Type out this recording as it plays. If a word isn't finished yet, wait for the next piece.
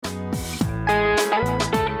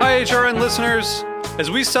HRN listeners.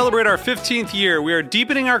 As we celebrate our 15th year, we are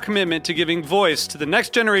deepening our commitment to giving voice to the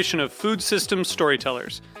next generation of food systems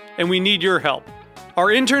storytellers, and we need your help. Our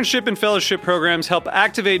internship and fellowship programs help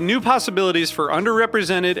activate new possibilities for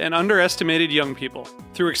underrepresented and underestimated young people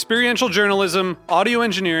through experiential journalism, audio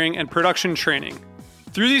engineering, and production training.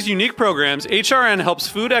 Through these unique programs, HRN helps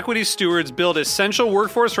food equity stewards build essential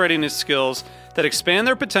workforce readiness skills that expand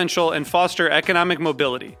their potential and foster economic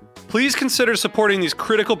mobility. Please consider supporting these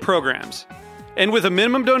critical programs. And with a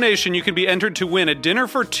minimum donation, you can be entered to win a dinner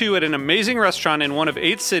for two at an amazing restaurant in one of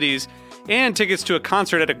 8 cities and tickets to a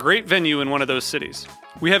concert at a great venue in one of those cities.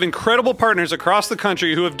 We have incredible partners across the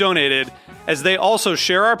country who have donated, as they also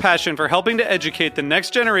share our passion for helping to educate the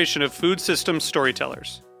next generation of food systems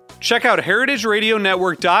storytellers. Check out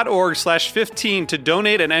heritageradionetwork.org/15 to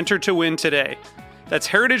donate and enter to win today. That's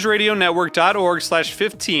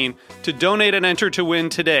heritageradionetwork.org/15 to donate and enter to win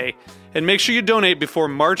today. And make sure you donate before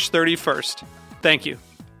March 31st. Thank you.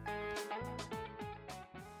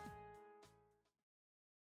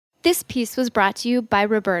 This piece was brought to you by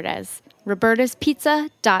Roberta's,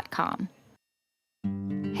 robertaspizza.com.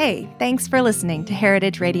 Hey, thanks for listening to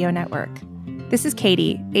Heritage Radio Network. This is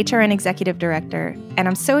Katie, HRN Executive Director, and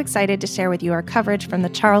I'm so excited to share with you our coverage from the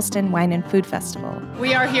Charleston Wine and Food Festival.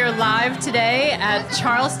 We are here live today at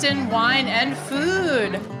Charleston Wine and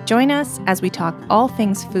Food. Join us as we talk all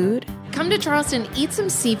things food. Come to Charleston, eat some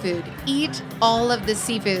seafood. Eat all of the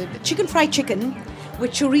seafood. Chicken fried chicken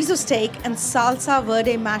with chorizo steak and salsa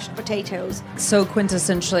verde mashed potatoes. So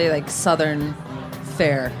quintessentially like Southern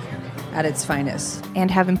fare at its finest.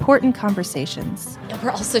 And have important conversations.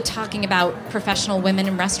 We're also talking about professional women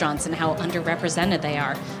in restaurants and how underrepresented they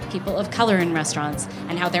are, people of color in restaurants,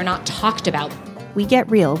 and how they're not talked about. We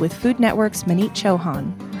get real with Food Network's Manit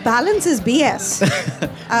Chauhan. Balance is BS.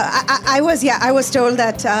 I was told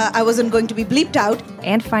that I wasn't going to be bleeped out.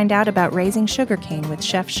 And find out about raising sugarcane with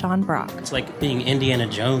Chef Sean Brock. It's like being Indiana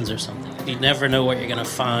Jones or something. You never know what you're going to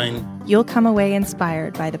find. You'll come away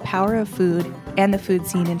inspired by the power of food and the food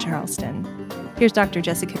scene in Charleston. Here's Dr.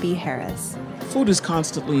 Jessica B. Harris. Food is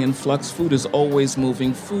constantly in flux. Food is always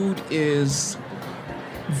moving. Food is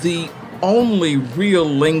the only real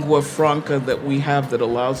lingua franca that we have that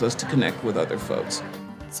allows us to connect with other folks.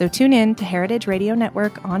 So tune in to Heritage Radio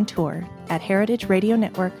Network on tour at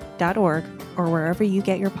heritageradionetwork.org or wherever you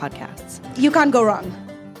get your podcasts. You can't go wrong.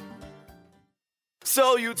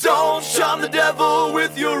 So you don't shun the devil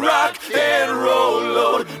with your rock and roll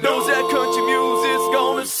load. Knows that country music's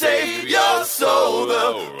gonna save your soul. The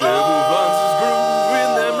devil finds his groove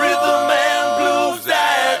in them rhythm and blues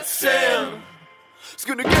that sound. It's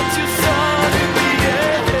gonna get you sun in the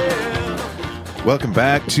air. Welcome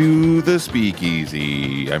back to the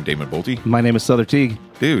Speakeasy. I'm Damon Bolte. My name is Souther Teague.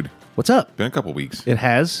 Dude. What's up? Been a couple weeks. It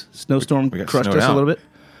has. Snowstorm crushed us a little bit.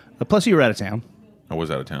 Plus, you were out of town. I was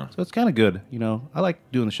out of town. So it's kind of good. You know, I like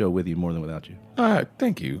doing the show with you more than without you.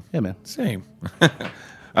 Thank you. Yeah, man. Same.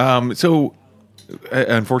 So,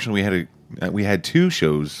 unfortunately, we had 2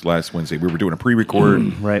 shows last Wednesday. We were doing a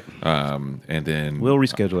pre-record. Right. And then... We'll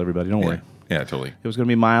reschedule everybody. Don't worry. Yeah, totally. It was going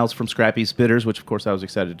to be Miles from Scrappy's Bitters, which, of course, I was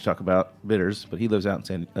excited to talk about Bitters, but he lives out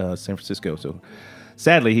in San Francisco. So,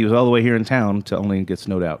 sadly, he was all the way here in town to only get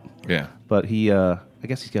snowed out. Yeah. But he, I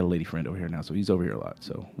guess he's got a lady friend over here now, so he's over here a lot.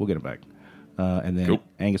 So, we'll get him back. And then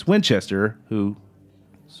Angus Winchester, who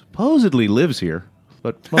supposedly lives here,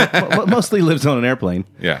 but mostly lives on an airplane.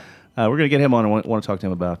 Yeah. We're going to get him on and want to talk to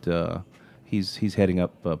him about, he's heading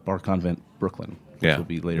up Bar Convent, Brooklyn. Which will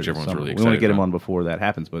be later this summer. Really we want to get him on before that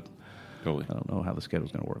happens, but totally. I don't know how the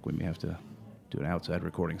schedule's going to work. We may have to do an outside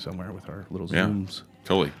recording somewhere with our little Zooms.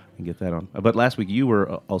 Totally. And get that on. But last week you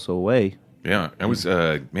were also away. Yeah. I was,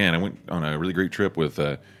 I went on a really great trip with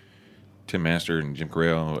Tim Master and Jim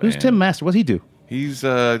Correo. Who's Tim Master? What's he do? He's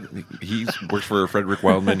works for Frederick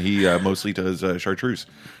Wildman. He mostly does chartreuse.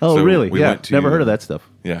 Oh, so really? Never heard of that stuff.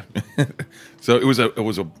 Yeah. So it was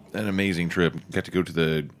an amazing trip. Got to go to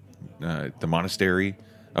the monastery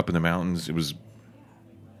up in the mountains. It was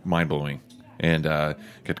mind blowing, and got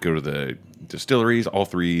to go to the distilleries. All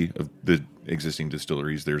 3 of the existing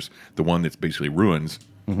distilleries. There's the one that's basically ruins.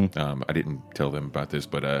 Mm-hmm. I didn't tell them about this,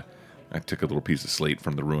 but I took a little piece of slate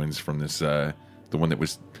from the ruins from this the one that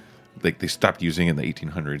was like they stopped using in the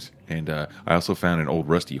 1800s, and I also found an old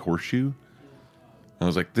rusty horseshoe. I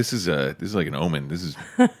was like, this is like an omen. This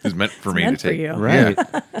is meant for me to take. For you. Right.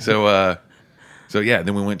 Yeah. So yeah.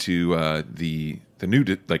 Then we went to the new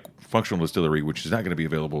functional distillery, which is not going to be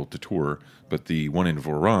available to tour, but the one in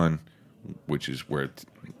Voron, which is where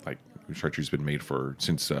chartreuse has been made for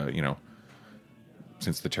since the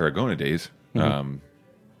Tarragona days, and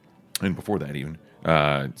before that even.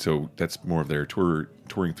 So that's more of their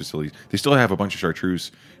touring facilities. They still have a bunch of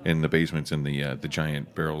chartreuse in the basements and the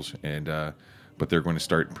giant barrels, and but they're going to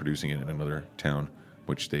start producing it in another town,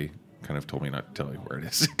 which they kind of told me not to tell you where it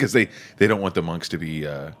is because they don't want the monks to be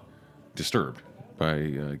disturbed by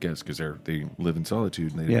guests because they live in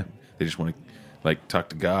solitude and they just want to like talk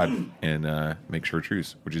to God and make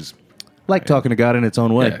chartreuse, which is like talking to God in its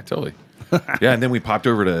own way. Yeah, totally. Yeah, and then we popped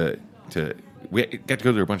over to we got to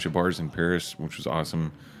go to a bunch of bars in Paris, which was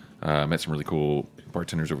awesome. Met some really cool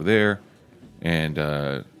bartenders over there, and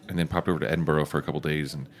then popped over to Edinburgh for a couple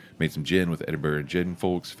days and made some gin with Edinburgh Gin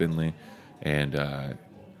Folks, Finley, and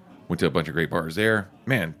went to a bunch of great bars there.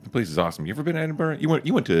 Man, the place is awesome. You ever been to Edinburgh? You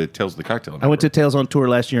went to Tales of the Cocktail. I went to Tales on Tour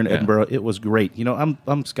last year in Edinburgh. It was great. You know,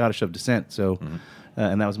 I'm Scottish of descent, so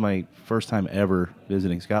and that was my first time ever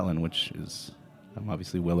visiting Scotland, which is I'm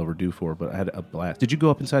obviously well overdue for. But I had a blast. Did you go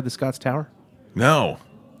up inside the Scots Tower? No.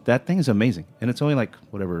 That thing is amazing. And it's only like,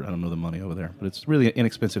 whatever, I don't know the money over there, but it's really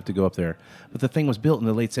inexpensive to go up there. But the thing was built in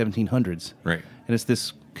the late 1700s. Right. And it's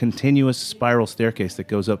this continuous spiral staircase that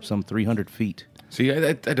goes up some 300 feet. See,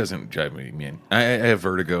 that doesn't drive me, man. I have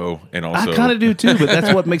vertigo, and also... I kind of do too, but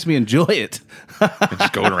that's what makes me enjoy it.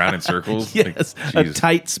 Just going around in circles? Yes, like, a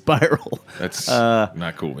tight spiral. That's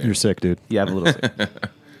not cool, man. You're sick, dude. Yeah, I'm a little sick.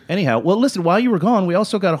 Anyhow, well, listen, while you were gone, we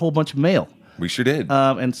also got a whole bunch of mail. We sure did.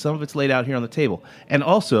 And some of it's laid out here on the table. And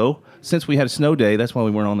also, since we had a snow day, that's why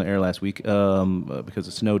we weren't on the air last week, because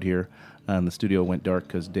it snowed here, and the studio went dark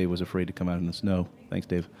because Dave was afraid to come out in the snow. Thanks,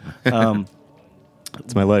 Dave.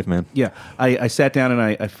 It's my life, man. Yeah. I sat down and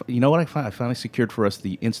I you know what I finally secured for us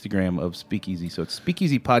the Instagram of Speakeasy. So it's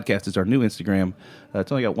Speakeasy Podcast is our new Instagram.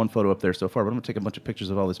 It's only got one photo up there so far, but I'm going to take a bunch of pictures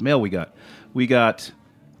of all this mail we got. We got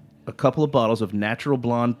a couple of bottles of Natural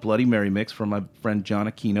Blonde Bloody Mary mix from my friend John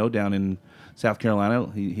Aquino down in South Carolina.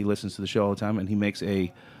 He listens to the show all the time, and he makes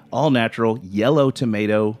a all-natural yellow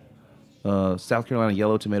tomato, South Carolina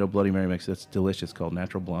yellow tomato Bloody Mary mix. That's delicious, called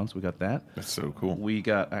Natural Blondes. We got that. That's so cool. We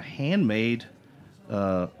got a handmade...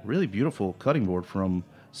 really beautiful cutting board from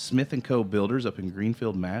Smith & Co. Builders up in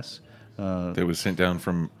Greenfield, Mass. That was sent down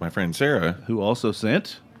from my friend Sarah. Who also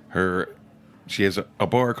sent? She has a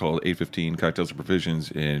bar called 815 Cocktails and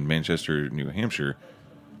Provisions in Manchester, New Hampshire.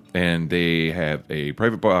 And they have a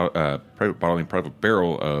private bottling, private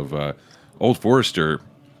barrel of Old Forester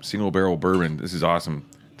single barrel bourbon. This is awesome.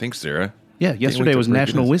 Thanks, Sarah. Yeah, yesterday was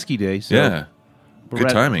National Whiskey Day. So yeah, good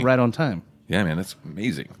timing. Right on time. Yeah, man, that's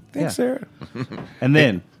amazing. Thanks, Sarah. And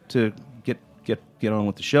then to get on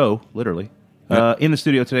with the show, literally, in the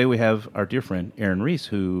studio today we have our dear friend Eryn Reece,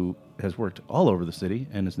 who has worked all over the city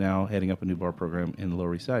and is now heading up a new bar program in the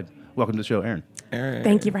Lower East Side. Welcome to the show, Eryn.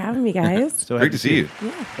 Thank you for having me, guys. So great to see you.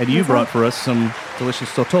 Yeah, and you brought for us some delicious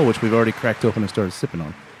Sotol, which we've already cracked open and started sipping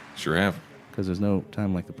on. Sure have. Because there's no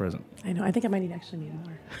time like the present. I know. I think I might actually need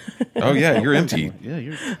more. Oh, yeah, you're empty. Yeah,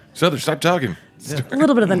 you're... Souther, stop talking. Yeah. A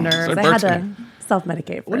little bit of the nerves. I had to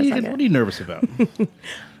self-medicate for what are you nervous about?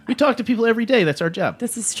 We talk to people every day. That's our job.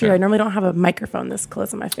 This is true. Yeah. I normally don't have a microphone this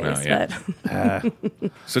close in my face. Oh, yeah.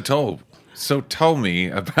 But So tell me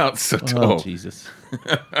about Sotol. Oh, Jesus.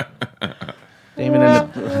 Damon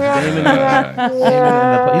and the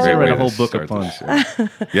he's going to write a whole book of puns.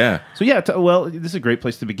 Yeah. So, yeah, well, this is a great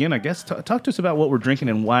place to begin, I guess. Talk to us about what we're drinking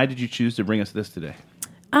and why did you choose to bring us this today?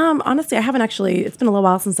 Honestly, I haven't actually. It's been a little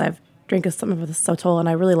while since I've drank some of the Sotol, and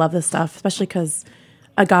I really love this stuff, especially because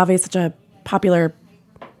agave is such a popular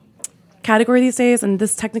category these days, and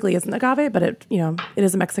this technically isn't agave, but it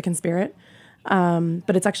is a Mexican spirit.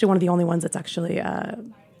 But it's actually one of the only ones that's actually...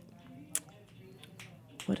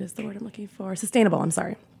 what is the word I'm looking for? Sustainable, I'm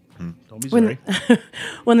sorry. Don't be sorry.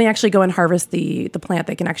 When they actually go and harvest the plant,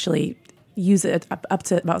 they can actually use it up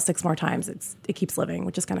to about 6 more times. It keeps living,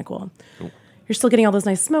 which is kind of cool. You're still getting all those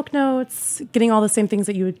nice smoke notes, getting all the same things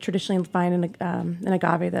that you would traditionally find in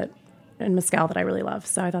agave and mezcal that I really love.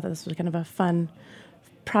 So I thought that this was kind of a fun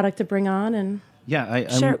product to bring on and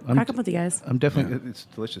crack up with you guys. I'm definitely, it's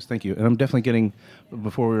delicious, thank you. And I'm definitely getting,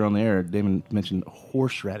 before we were on the air, Damon mentioned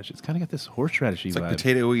horseradish. It's kind of got this horseradish-y vibe. It's like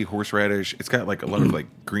potato-y horseradish. It's got like a lot of like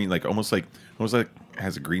green, like almost like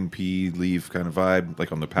has a green pea leaf kind of vibe,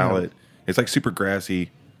 like on the palate. Yeah. It's like super grassy.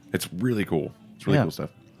 It's really cool. It's really cool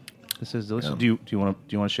stuff. This is delicious. Yeah. Do you want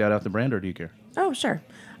to shout out the brand or do you care? Oh, sure.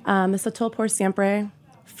 The Sotol por siempre,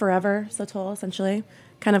 forever Sotol, essentially.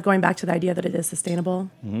 Kind of going back to the idea that it is sustainable.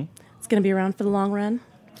 Mm-hmm. It's going to be around for the long run.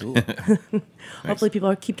 Hopefully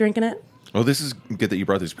people keep drinking it. Well, this is good that you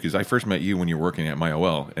brought this because I first met you when you were working at My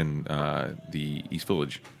OL in the East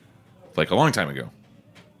Village, like a long time ago.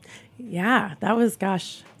 Yeah, that was,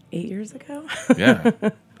 8 years ago. Yeah.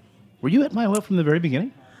 Were you at My OL from the very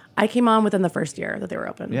beginning? I came on within the first year that they were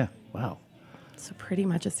open. Yeah. Wow. So pretty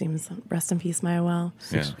much it seems, rest in peace, Maya Well.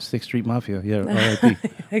 Sixth Street Mafia. Yeah, R.I.P.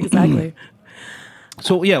 Exactly.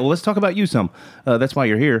 So, yeah, well, let's talk about you some. That's why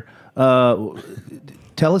you're here.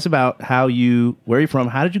 Tell us about where you're from.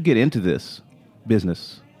 How did you get into this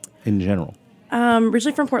business in general?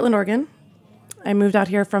 Originally from Portland, Oregon. I moved out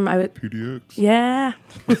here from PDX. Yeah.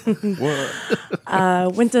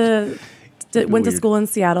 What? Went to school in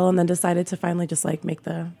Seattle and then decided to finally just like make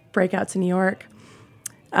the breakout to New York.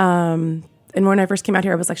 And when I first came out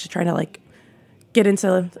here, I was actually trying to like get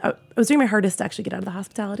into. I was doing my hardest to actually get out of the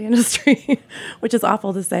hospitality industry, which is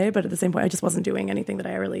awful to say, but at the same point, I just wasn't doing anything that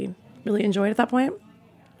I really enjoyed at that point.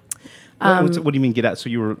 What do you mean get out? So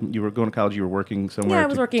you were going to college. You were working somewhere. Yeah, I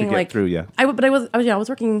was working to get through. Yeah, I was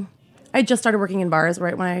working. I just started working in bars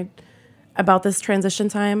right when about this transition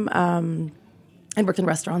time. I'd worked in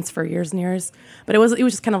restaurants for years and years, but it was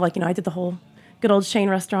just kind of like, I did the whole good old chain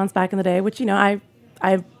restaurants back in the day, which I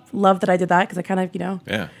love that I did that because I kind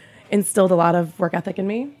of instilled a lot of work ethic in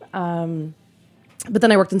me. But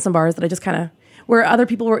then I worked in some bars that I just kind of where other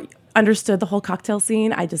people understood the whole cocktail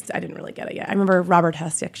scene. I didn't really get it yet. I remember Robert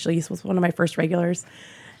Hess actually was one of my first regulars.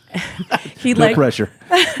 No pressure.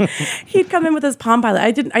 He'd come in with his Palm Pilot.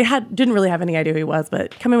 I didn't really have any idea who he was,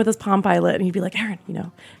 but come in with his Palm Pilot and he'd be like,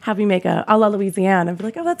 Eryn, have me make a la Louisiane. I'd be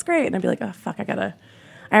like, oh, that's great. And I'd be like, oh fuck, I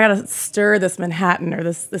gotta stir this Manhattan or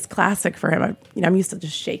this classic for him. I'm used to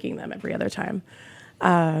just shaking them every other time.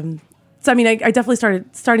 So I mean, I definitely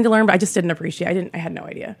starting to learn, but I just didn't appreciate. I had no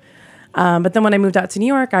idea. But then when I moved out to New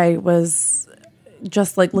York, I was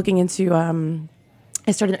just like looking into.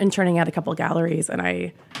 I started interning at a couple of galleries, and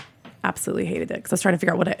I absolutely hated it because I was trying to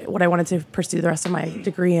figure out what I wanted to pursue the rest of my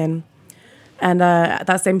degree in. And at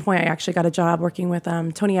that same point, I actually got a job working with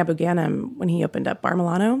Tony Abu-Ghanem when he opened up Bar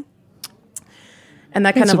Milano. And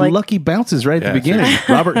that kind of like lucky bounces right at the beginning.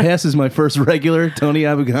 Robert Hess is my first regular. Tony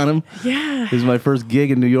Abu-Ghanem is my first gig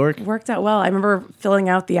in New York. Worked out well. I remember filling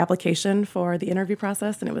out the application for the interview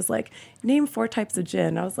process, and it was like, name 4 types of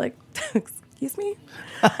gin. I was like, excuse me?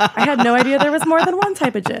 I had no idea there was more than one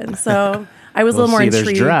type of gin. So I was a little more intrigued.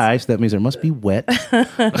 There's dry, so that means there must be wet.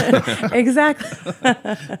 Exactly.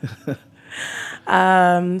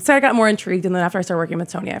 So I got more intrigued, and then after I started working with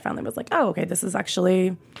Tony, I finally was like, oh, okay, this is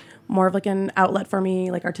actually more of like an outlet for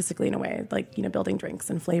me, like artistically in a way, like, building drinks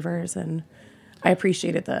and flavors. And I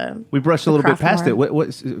appreciated we brushed a little bit past it.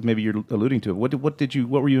 What maybe you're alluding to it.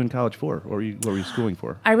 What were you in college for? Or what were you schooling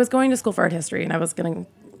for? I was going to school for art history, and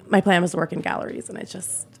my plan was to work in galleries. And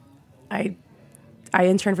I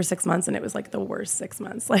interned for 6 months, and it was like the worst 6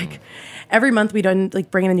 months. Like every month we'd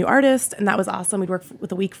bring in a new artist, and that was awesome. We'd work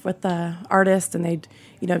with a week with the artist, and they'd,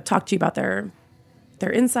 talk to you about their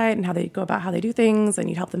insight and how they go about how they do things, and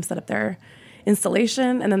you'd help them set up their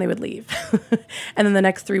installation, and then they would leave. And then the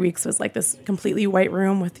next 3 weeks was like this completely white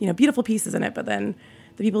room with, beautiful pieces in it, but then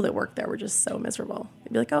the people that worked there were just so miserable.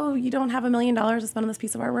 They'd be like, oh, you don't have $1 million to spend on this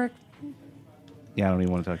piece of artwork? Yeah, I don't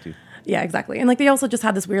even want to talk to you. Yeah, exactly. And like they also just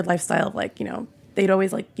had this weird lifestyle of like, they'd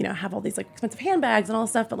always have all these like expensive handbags and all this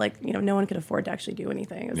stuff, but like, no one could afford to actually do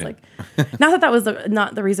anything. It was like, not that was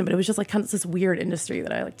not the reason, but it was just like kind of this weird industry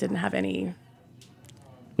that I like didn't have any.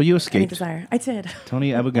 Well, you escaped. Any desire. I did.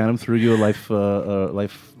 Tony Abu-Ghanem threw you a life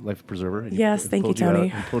preserver. Yes, thank you, Tony.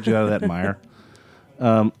 He pulled you out of that mire.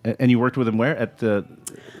 And you worked with him where? At the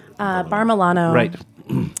Bar Milano. Right.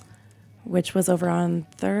 Which was over on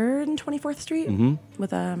 3rd and 24th Street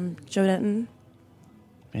with Joe Denton.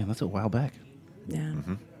 Man, that's a while back. Yeah.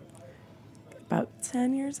 Mm-hmm. About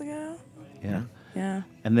 10 years ago. Yeah. Yeah.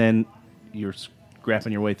 And then you're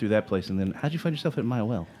scrapping your way through that place, and then how'd you find yourself at Maya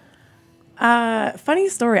Well? Funny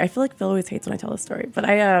story. I feel like Phil always hates when I tell this story, but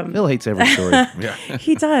Phil hates every story. Yeah.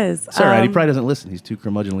 He does. It's all right. He probably doesn't listen. He's too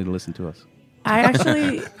curmudgeonly to listen to us. I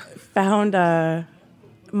actually found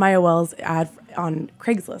Maya Well's ad on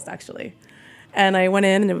Craigslist, actually. And I went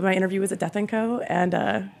in, and my interview was at Death & Co.,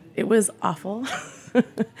 and it was awful.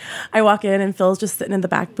 I walk in, and Phil's just sitting in the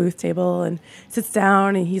back booth table and sits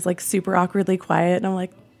down, and he's like super awkwardly quiet. And I'm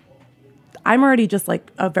like, I'm already just like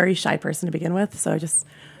a very shy person to begin with, so just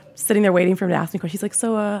sitting there waiting for him to ask me questions. He's like,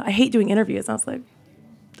 so I hate doing interviews. And I was like,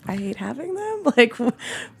 I hate having them? Like,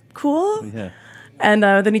 cool. Yeah. And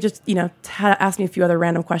then he just, asked me a few other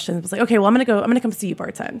random questions. It was like, okay, well, I'm gonna come see you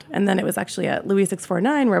bartend. And then it was actually at Louis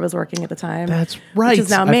 649 where I was working at the time. That's right. Which is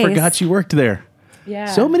now I Mace. forgot you worked there. Yeah.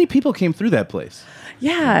 So many people came through that place.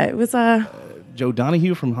 Yeah, it was Joe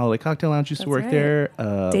Donahue from Holiday Cocktail Lounge used to work there.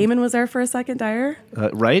 Damon was there for a second, Dyer.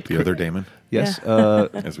 Right. The other Damon. Yes. Yeah.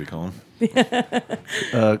 As we call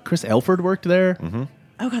him. Chris Elford worked there. Mm-hmm.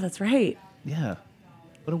 Oh, God, that's right. Yeah.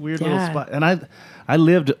 What a weird little spot. And I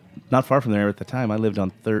lived not far from there at the time. I lived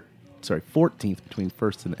on 14th between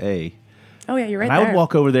 1st and A. Oh, yeah, you're right and I there. would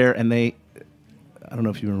walk over there, and I don't know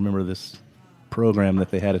if you remember this program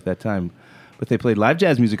that they had at that time, but they played live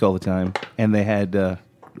jazz music all the time, and they had,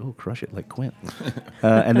 Crush It like Quint.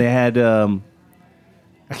 And they had, I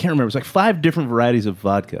can't remember, it was like 5 different varieties of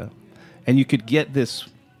vodka. And you could get this,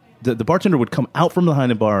 the bartender would come out from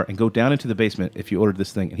behind the bar and go down into the basement if you ordered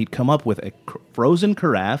this thing, and he'd come up with a frozen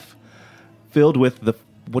carafe filled with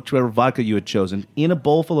whichever vodka you had chosen in a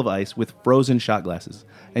bowl full of ice with frozen shot glasses.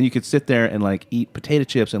 And you could sit there and like eat potato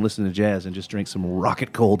chips and listen to jazz and just drink some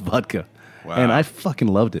rocket cold vodka. Wow. And I fucking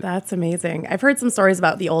loved it. That's amazing. I've heard some stories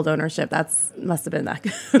about the old ownership. Must have been back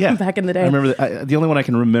back in the day. I remember the only one I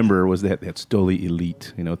can remember was that Stoli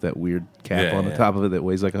Elite, with that weird cap on the top of it that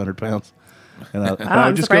weighs like 100 pounds. And I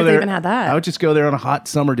would just go there. They even had that. I would just go there on a hot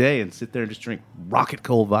summer day and sit there and just drink rocket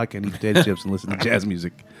cold vodka and eat potato chips and listen to jazz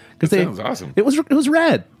music. That sounds awesome. It was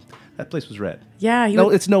rad. That place was rad. Yeah,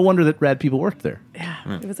 it's no wonder that rad people worked there.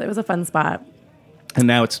 Yeah, it was a fun spot. And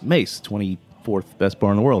now it's Mace, 24th best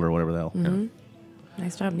bar in the world or whatever the hell. Mm-hmm.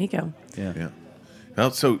 Nice job, Nico. Yeah.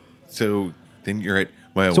 Well, so then you're at.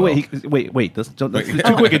 Well, so wait. That's too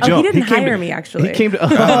quick a jump. He didn't hire me, actually. He came to.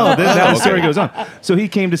 That story goes on. So he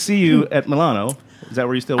came to see you at Milano. Is that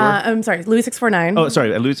where you still were? I'm sorry, Louis 649. Oh,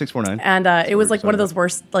 sorry, at Louis 649. And it was like one of those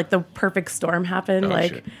worst, like the perfect storm happened.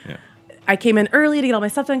 Shit. Yeah. I came in early to get all my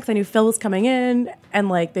stuff done because I knew Phil was coming in, and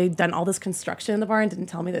like they'd done all this construction in the bar and didn't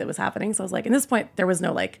tell me that it was happening. So I was like, at this point, there was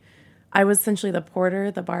no like, I was essentially the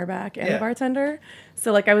porter, the bar back, and the bartender.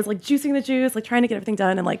 So like I was like juicing the juice, like trying to get everything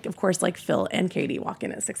done, and like of course like Phil and Katie walk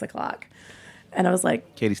in at 6:00, and I was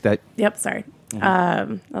like, Katie Stipe. Yep, sorry.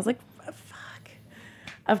 I was like,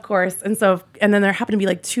 of course. And then there happened to be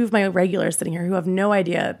like 2 of my regulars sitting here who have no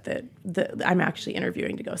idea that I'm actually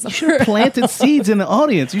interviewing to go somewhere. You should have planted seeds in the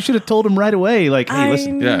audience. You should have told them right away, like, hey,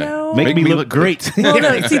 listen, make me look great. Well,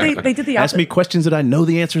 no, see, they did the opposite. Ask me questions that I know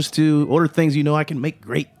the answers to, order things I can make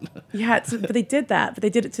great. Yeah, but they did that, but they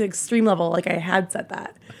did it to extreme level, like I had said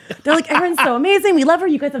that. They're like, Eryn's so amazing. We love her.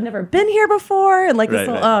 You guys have never been here before. And like this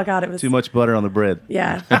whole, oh God, it was... Too much butter on the bread.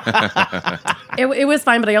 Yeah. It was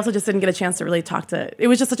fine, but I also just didn't get a chance to really talk to... It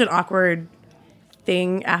was just such an awkward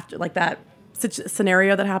thing after like that such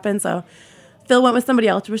scenario that happened. So Phil went with somebody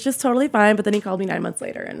else, which was just totally fine. But then he called me 9 months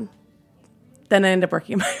later, and then I ended up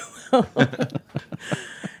working my will.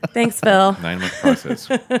 Thanks, Phil. 9-month process.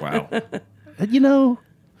 Wow.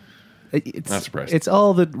 It's not surprised. It's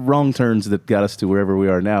all the wrong turns that got us to wherever we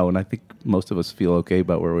are now, and I think most of us feel okay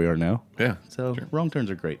about where we are now. Yeah. So wrong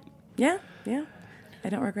turns are great. Yeah. I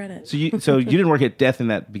don't regret it. So you didn't work at Death in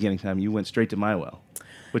that beginning time. You went straight to My Well,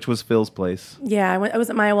 which was Phil's place. Yeah, I was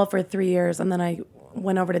at My Well for 3 years, and then I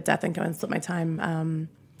went over to Death and Co and split my time.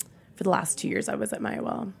 For the last 2 years, I was at My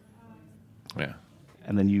Well. Yeah.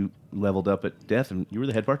 And then you leveled up at Death, and you were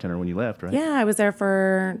the head bartender when you left, right? Yeah, I was head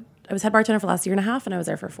bartender for the last 1.5 years, and I was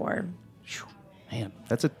there for 4. Man,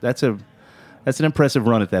 that's an impressive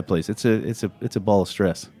run at that place. It's a ball of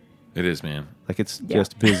stress. It is, man. Like it's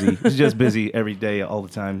just busy. It's just busy every day, all the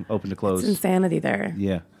time, open to close. It's insanity there.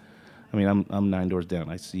 Yeah, I mean, I'm 9 doors down.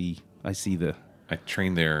 I see the. I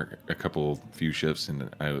trained there a few shifts, and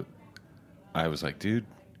I was like, dude,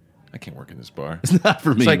 I can't work in this bar. It's not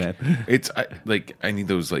for me, man. It's I need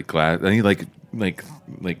those like glass. I need like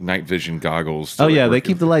night vision goggles. Oh yeah, they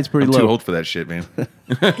keep the lights pretty low. I'm too old for that shit, man.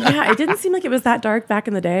 Yeah, it didn't seem like it was that dark back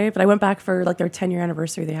in the day, but I went back for like their 10-year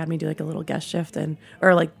anniversary. They had me do like a little guest shift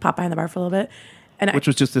or like pop behind the bar for a little bit. Which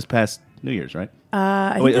was just this past New Year's, right?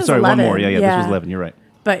 I think it was 11. One more. Yeah, this was 11. You're right.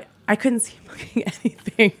 But I couldn't see him looking at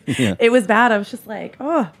anything. Yeah. It was bad. I was just like,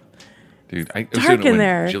 oh. Dude, I was dark in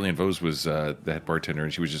there. Jillian Vose was that bartender,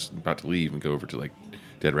 and she was just about to leave and go over to like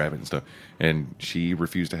Dead Rabbit and stuff, and she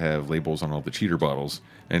refused to have labels on all the cheater bottles,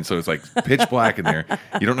 and so it's like pitch black in there.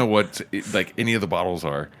 You don't know what like any of the bottles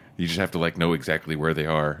are. You just have to like know exactly where they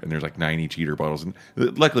are, and there's like 90 cheater bottles, and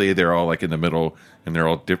luckily they're all like in the middle, and they're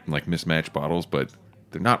all different like mismatched bottles, but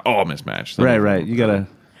they're not all mismatched. Right.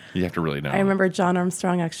 You have to really know. I remember John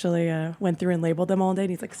Armstrong actually went through and labeled them all day,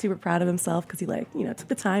 and he's like super proud of himself because he took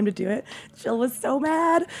the time to do it. Jill was so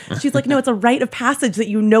mad. She's like, no, it's a rite of passage that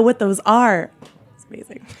you know what those are. It's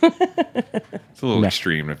amazing. It's a little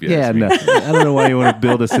extreme if you ask me. No. I don't know why you want to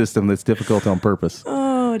build a system that's difficult on purpose.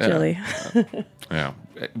 Oh, Jilly. Yeah.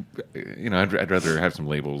 I'd rather have some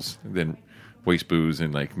labels than waste booze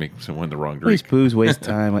and like make someone the wrong drink. Waste booze, waste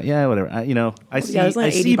time. Yeah, whatever. I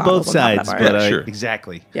see both sides, but sure.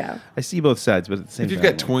 Exactly. Yeah. I see both sides, but at the same time, if you've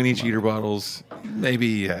got 20 cheater bottles,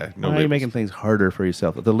 maybe no. Why are you making things harder for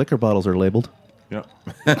yourself? The liquor bottles are labeled. Yeah.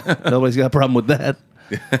 Nobody's got a problem with that.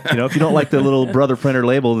 If you don't like the little brother printer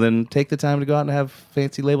label, then take the time to go out and have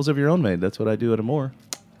fancy labels of your own made. That's what I do at Amore.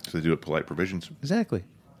 So they do it polite provisions. Exactly.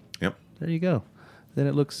 Yep. there you go. Then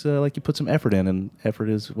it looks like you put some effort in, and effort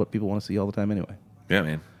is what people want to see all the time anyway. Yeah,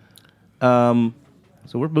 man.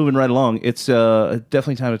 So we're moving right along. It's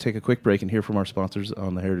definitely time to take a quick break and hear from our sponsors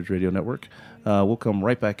on the Heritage Radio Network. We'll come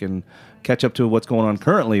right back and catch up to what's going on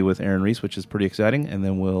currently with Eryn Reece, which is pretty exciting, and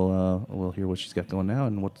then we'll hear what she's got going now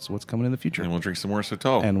and what's coming in the future. And we'll drink some more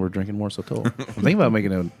Sotol. And we're drinking more Sotol. I'm thinking about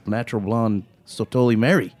making a natural blonde Sotoli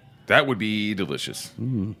Mary. That would be delicious.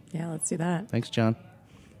 Yeah, let's do that. Thanks, John.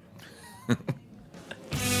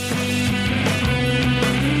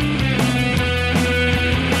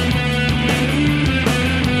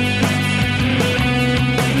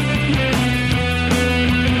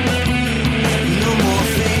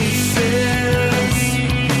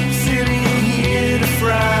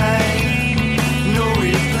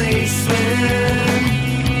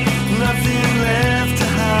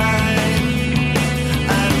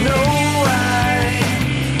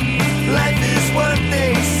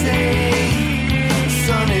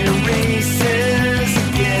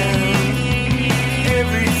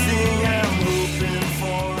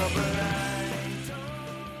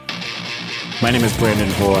 My name is Brandon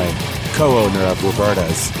Hoy, co-owner of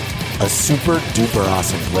Roberta's, a super duper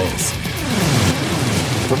awesome place.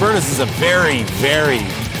 Roberta's is a very, very,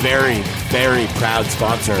 very, very proud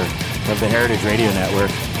sponsor of the Heritage Radio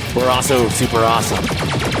Network. We're also super awesome.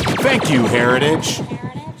 Thank you, Heritage.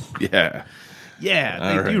 Yeah. Yeah,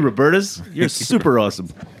 thank you, Roberta's. You're super awesome.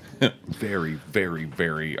 Very, very,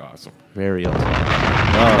 very awesome. Very awesome.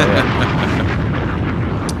 Oh,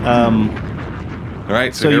 yeah. All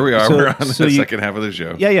right, so here we are. We're on the second half of the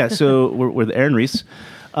show. Yeah. So we're with Eryn Reece.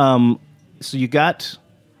 So you got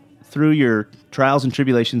through your trials and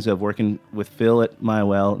tribulations of working with Phil at My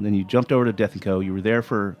Well, and then you jumped over to Death & Co. You were there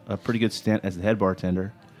for a pretty good stint as the head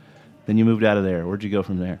bartender. Then you moved out of there. Where'd you go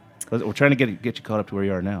from there? We're trying to get you caught up to where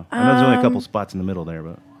you are now. I know there's only a couple spots in the middle there,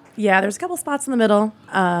 but yeah, there's a couple spots in the middle.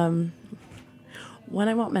 One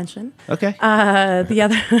I won't mention. Okay. The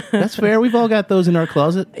other that's fair. We've all got those in our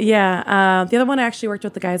closet. Yeah. The other one I actually worked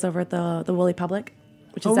with the guys over at the Woolly Public,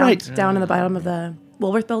 which is down in the bottom of the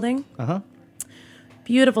Woolworth building.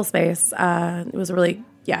 Beautiful space. It was really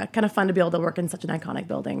kind of fun to be able to work in such an iconic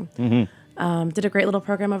building. Mm-hmm. Did a great little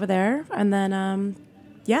program over there, and then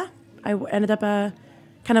I ended up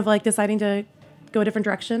kind of like deciding to go a different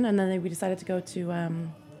direction, and then we decided to go to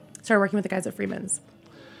start working with the guys at Freeman's.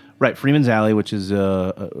 Right, Freeman's Alley, which is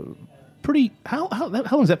pretty. How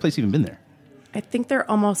long has that place even been there? I think they're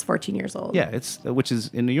almost 14 years old. Yeah, which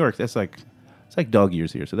is in New York. It's like dog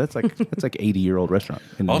years here. So that's like 80-year-old restaurant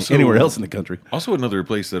anywhere else in the country. Also, another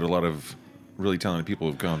place that a lot of really talented people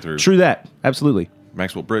have gone through. True that, absolutely.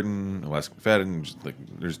 Maxwell Britton, Alaska McFadden,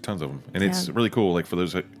 there's tons of them, and it's really cool. Like for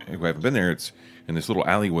those who haven't been there, it's in this little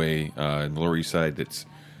alleyway in the Lower East Side. That's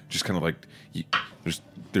just kind of like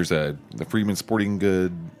there's the Freeman Sporting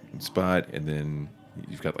Good spot, and then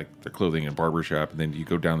you've got like their clothing and barber shop, and then you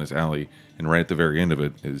go down this alley, and right at the very end of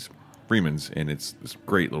it is Freeman's, and it's this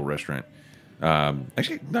great little restaurant.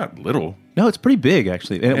 Actually, not little. No, it's pretty big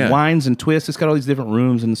actually, and it winds and twists. It's got all these different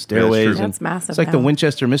rooms and stairways. That's massive. It's like the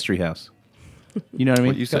Winchester Mystery House. You know what I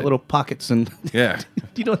mean? It's got little pockets and yeah.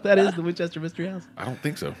 Do you know what that is? The Winchester Mystery House? I don't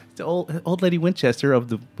think so. It's old lady Winchester of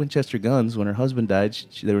the Winchester Guns. When her husband died,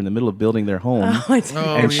 they were in the middle of building their home,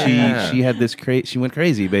 and she had this she went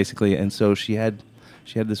crazy basically, and so she had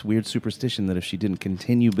this weird superstition that if she didn't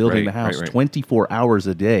continue building the house 24 hours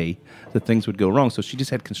a day, that things would go wrong. So she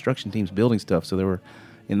just had construction teams building stuff. So there were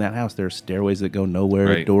in that house there are stairways that go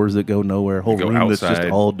nowhere, doors that go nowhere, a whole room that's just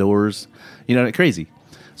all doors. You know, crazy.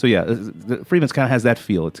 So yeah, the Freeman's kind of has that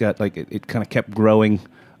feel. It's got like it kind of kept growing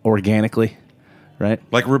organically, right?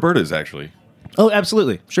 Like Roberta's actually. Oh,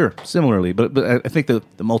 absolutely, sure. Similarly, but I think the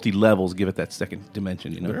multi levels give it that second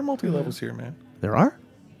dimension. You know, there are multi levels here, man. There are.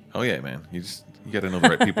 Oh yeah, man. You got to know the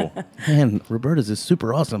right people. Man, Roberta's is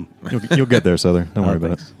super awesome. You'll get there, Southern. Don't worry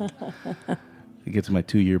about it. It gets my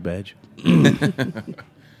 2-year badge.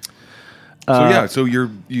 So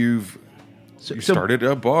you've started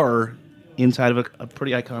a bar inside of a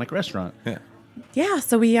pretty iconic restaurant. Yeah,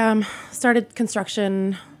 so we started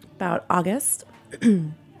construction about August.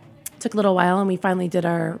 Took a little while, and we finally did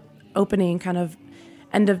our opening kind of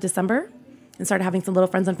end of December and started having some little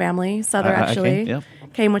friends and family. Souther actually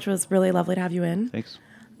came, which was really lovely to have you in. Thanks.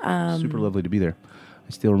 Super lovely to be there.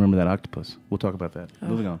 I still remember that octopus. We'll talk about that.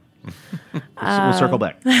 Moving on. We'll circle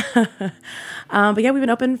back. But yeah, we've been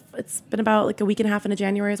open. It's been about like a week and a half into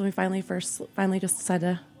January is when we finally just decided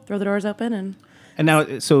to throw the doors open and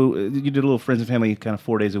now. So you did a little friends and family kind of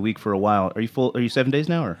 4 days a week for a while. Are you full? Are you 7 days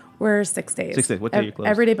now, or we're 6 days? 6 days. What day are you closed?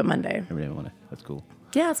 Every day but Monday. Every day but Monday. That's cool.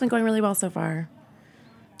 Yeah, it's been going really well so far.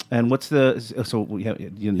 And what's the so we have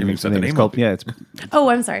you even set the name called, up. yeah, it's Oh,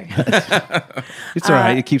 I'm sorry. it's all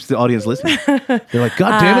right. It keeps the audience listening. They're like,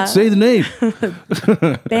 God damn it, say the name.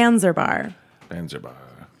 Banzarbar. Banzarbar.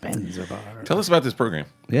 Tell us about this program.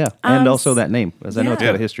 Yeah, and also that name, because I know it's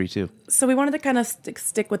got a history too. So we wanted to kind of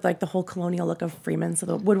stick with like the whole colonial look of Freeman. So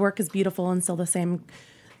the woodwork is beautiful and still the same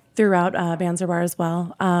throughout Banzarbar as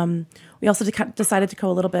well. We also decided to go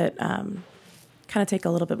a little bit, kind of take a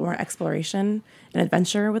little bit more exploration and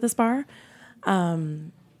adventure with this bar.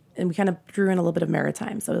 And we kind of drew in a little bit of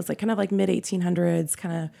maritime. So it was like kind of like mid 1800s,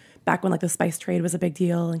 kind of back when like the spice trade was a big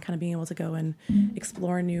deal, and kind of being able to go and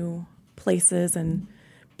explore new places and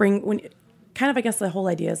I guess the whole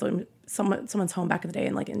idea is when someone's home back in the day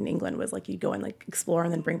and like in England was like you'd go and like explore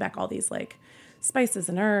and then bring back all these like spices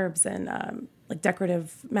and herbs and like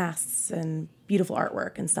decorative masks and beautiful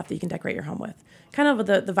artwork and stuff that you can decorate your home with. Kind of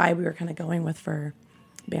the vibe we were kind of going with for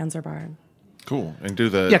Banzarbar. Cool. And do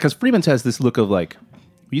the... Yeah, because Freeman's has this look of like,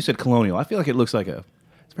 you said colonial. I feel like it looks like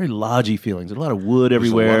it's very lodgy feelings. There's a lot of wood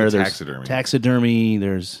everywhere. There's taxidermy. Taxidermy.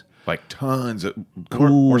 There's... Like tons of... Cool.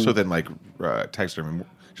 More so than like taxidermy.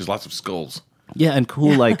 Just lots of skulls. Yeah, and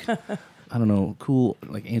cool like, I don't know, cool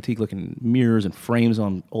like antique-looking mirrors and frames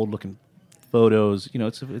on old-looking photos. You know,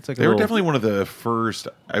 it's like they were definitely one of the first,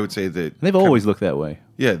 I would say that... They've always looked that way.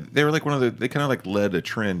 Yeah, they were like they kind of like led a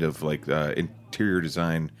trend of like interior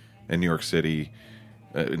design in New York City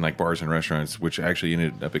in like bars and restaurants, which actually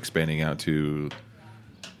ended up expanding out to,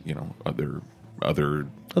 you know, other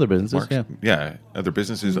businesses, marks. Yeah, other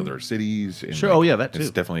businesses, other cities. And Sure, like, oh yeah, that too.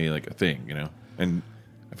 It's definitely like a thing, you know? And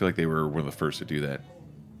I feel like they were one of the first to do that.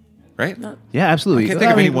 Right? Yeah, absolutely. I can't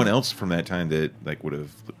think of anyone else from that time that like would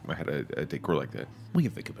have had a decor like that. We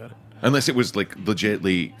can think about it. Unless it was like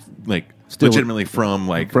legitimately from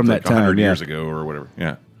that 100 time, years ago or whatever.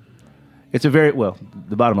 Yeah. It's a very,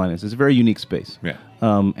 the bottom line is it's a very unique space. Yeah.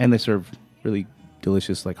 And they serve really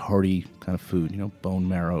delicious, like hearty kind of food, you know, bone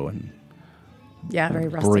marrow and very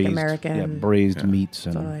rustic American. Yeah, braised meats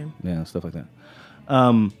and totally. Stuff like that.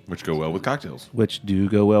 Which go well with cocktails. Which do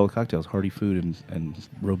go well with cocktails, hearty food and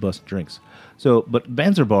robust drinks. So, but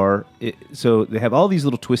Banzarbar, so they have all these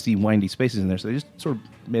little twisty, windy spaces in there. So they just sort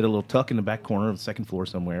of made a little tuck in the back corner of the second floor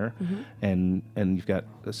somewhere. Mm-hmm. And you've got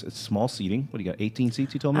a small seating. What do you got, 18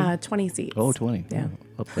 seats you told me? 20 seats. Oh, 20. Yeah.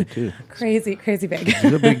 Up by 2. Crazy big. It's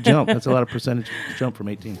a big jump. That's a lot of percentage jump from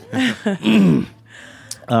 18.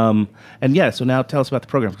 And yeah, so now tell us about the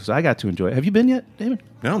program, because I got to enjoy it. Have you been yet, Damon?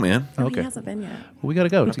 No, man. No, he hasn't been yet. Well, we got to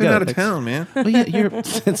go. I've been out of town, man. Well, yeah, you're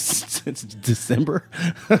since December.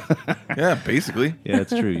 Yeah, basically. Yeah,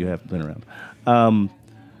 it's true. You have been around.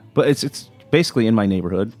 But it's basically in my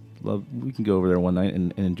neighborhood. We can go over there one night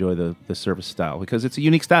and enjoy the service style, because it's a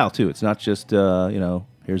unique style too. It's not just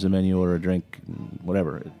here's a menu or a drink,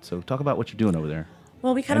 whatever. So talk about what you're doing over there.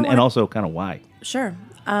 Well, we kind of and also kind of why. Sure.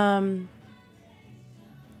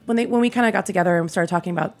 When we kind of got together and started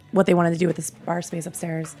talking about what they wanted to do with this bar space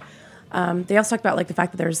upstairs, they also talked about like the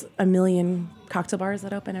fact that there's 1 million cocktail bars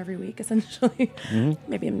that open every week, essentially. Mm-hmm.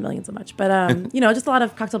 Maybe a million so much, but just a lot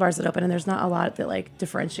of cocktail bars that open, and there's not a lot that like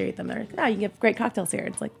differentiate them. They're you can get great cocktails here.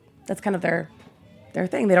 It's like that's kind of their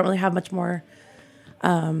thing. They don't really have much more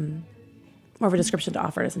of a description to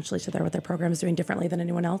offer, essentially, to what their program is doing differently than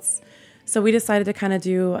anyone else. So we decided to kind of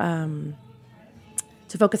do.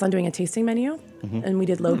 To focus on doing a tasting menu, and we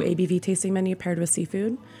did low ABV tasting menu paired with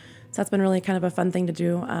seafood. So that's been really kind of a fun thing to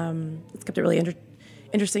do. It's kept it really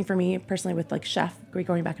interesting for me personally with like chef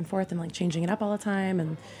going back and forth and like changing it up all the time,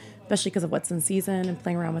 and especially because of what's in season and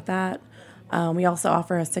playing around with that. We also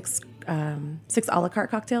offer a six a la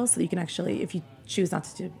carte cocktails, so that you can actually, if you choose not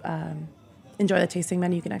to enjoy the tasting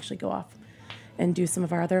menu, you can actually go off and do some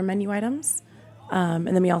of our other menu items. And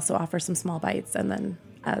then we also offer some small bites, and then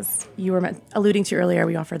as you were alluding to earlier,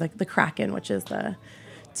 we offer the Kraken, which is the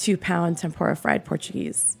 2-pound tempura fried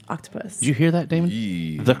Portuguese octopus. Did you hear that, Damon?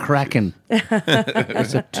 Yeah. The Kraken.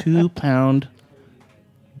 It's a 2-pound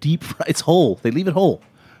deep fry. It's whole. They leave it whole.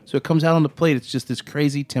 So it comes out on the plate. It's just this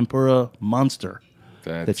crazy tempura monster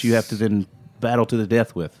that you have to then battle to the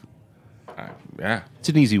death with. Yeah. It's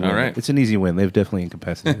an easy win. All right. It's an easy win. They've definitely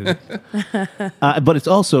incapacitated it. But it's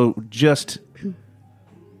also just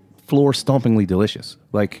floor stompingly delicious,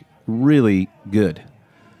 like really good.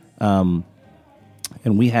 And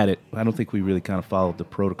we had it. I don't think we really kind of followed the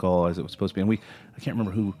protocol as it was supposed to be. And I can't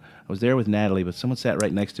remember who. I was there with Natalie, but someone sat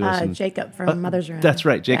right next to us. And, Jacob from Mother's Room. That's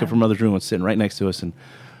right. Jacob from Mother's Room was sitting right next to us, and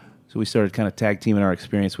so we started kind of tag teaming our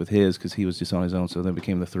experience with his, because he was just on his own. So then it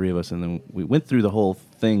became the three of us, and then we went through the whole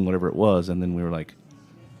thing, whatever it was, and then we were like,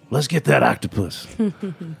 let's get that octopus.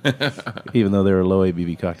 Even though they were low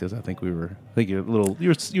ABV cocktails, I think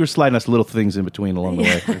you're sliding us little things in between along the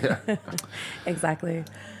way. Exactly.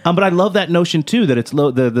 But I love that notion too, that it's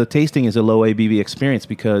low. The tasting is a low ABV experience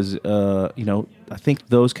because I think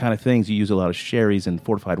those kind of things, you use a lot of sherries and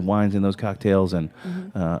fortified wines in those cocktails and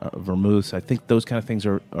vermouths. I think those kind of things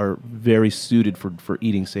are very suited for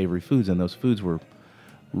eating savory foods, and those foods were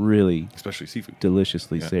really, especially seafood,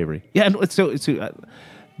 deliciously savory. Yeah, and it's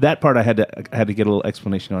that part I had to get a little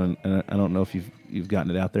explanation on, and I don't know if you've gotten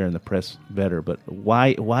it out there in the press better, but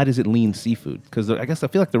why does it lean seafood? Because I guess I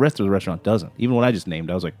feel like the rest of the restaurant doesn't. Even what I just named,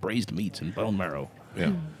 I was like braised meats and bone marrow.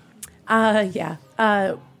 Yeah.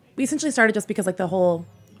 We essentially started just because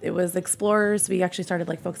it was explorers. We actually started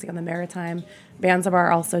focusing on the maritime.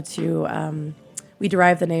 Banzarbar also too. We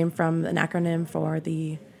derived the name from an acronym for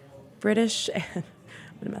the British.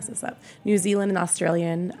 I'm going to mess this up. New Zealand and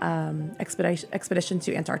Australian expedition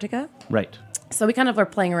to Antarctica. Right. So we kind of are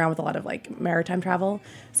playing around with a lot of maritime travel.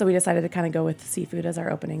 So we decided to kind of go with seafood as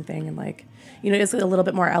our opening thing, and it's a little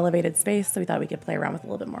bit more elevated space. So we thought we could play around with a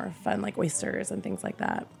little bit more fun, like oysters and things like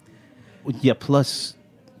that. Yeah. Plus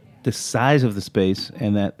the size of the space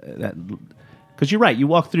and that because you're right.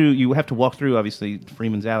 You have to walk through obviously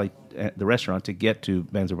Freeman's Alley, the restaurant, to get to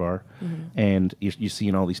Banzarbar, and you're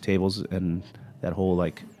seeing all these tables and that whole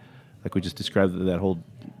like we just described, that whole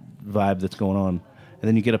vibe that's going on, and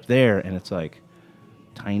then you get up there and it's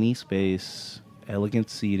tiny space, elegant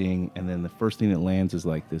seating, and then the first thing that lands is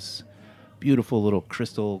this beautiful little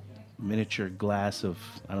crystal miniature glass of,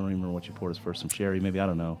 I don't even remember what you poured us first, some sherry maybe, I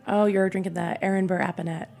don't know. Oh, you're drinking the Eryn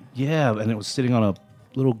Appanet. Yeah, and it was sitting on a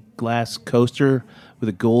little glass coaster with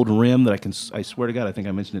a gold rim that I swear to God, I think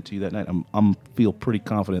I mentioned it to you that night. I'm feel pretty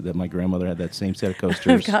confident that my grandmother had that same set of coasters.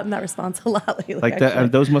 I've gotten that response a lot lately. Like that,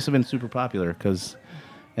 and those must have been super popular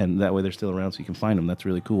and that way they're still around so you can find them. That's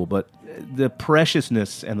really cool. But the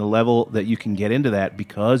preciousness and the level that you can get into that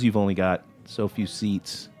because you've only got so few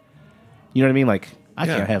seats. You know what I mean? I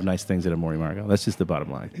can't have nice things at a Mori Margo. That's just the bottom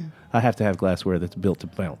line. I have to have glassware that's built to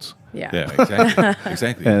bounce. Yeah, exactly.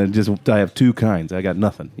 Exactly. And I have two kinds. I got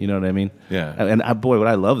nothing. You know what I mean? Yeah. And boy, would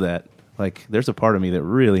I love that. There's a part of me that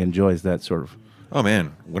really enjoys that sort of. Oh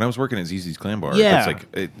man, when I was working at ZZ's Clam Bar,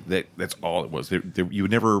 that's all it was. You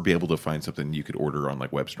would never be able to find something you could order on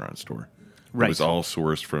Webster store. Right. It was all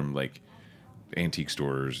sourced from antique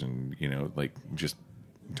stores, and just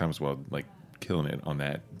Thomas Wild killing it on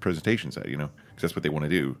that presentation side. Because that's what they want to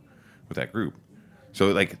do with that group.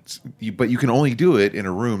 So but you can only do it in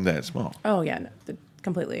a room that small. Oh yeah, no,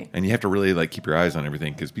 completely. And you have to really keep your eyes on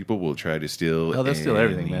everything because people will try to steal. Oh, they'll steal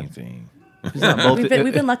everything, man.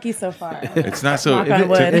 We've been lucky so far. It's not so.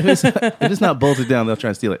 If it's not bolted down, they'll try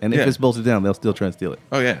and steal it. And if it's bolted down, they'll still try and steal it.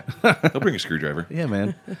 Oh yeah, they'll bring a screwdriver. Yeah,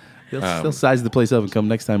 man. They'll size the place up and come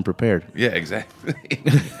next time prepared. Yeah, exactly.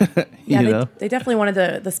 They definitely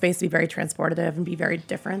wanted the space to be very transportative and be very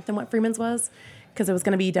different than what Freeman's was, because it was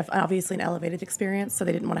going to be obviously an elevated experience. So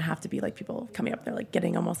they didn't want to have to be people coming up there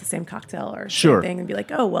getting almost the same cocktail or same thing and be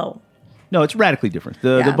oh well. No, it's radically different.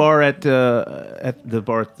 The bar at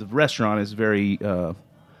the restaurant is very. I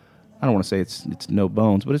don't want to say it's no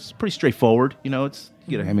bones, but it's pretty straightforward. You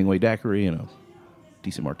get a Hemingway daiquiri and a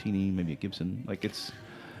decent martini, maybe a Gibson.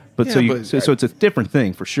 So it's a different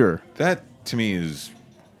thing for sure. That to me is,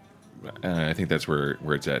 I think that's where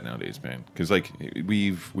it's at nowadays, man. Because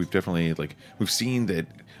we've definitely we've seen that.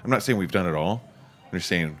 I'm not saying we've done it all. I'm just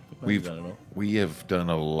saying we have done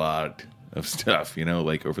a lot of stuff,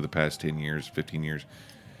 over the past 10 years, 15 years.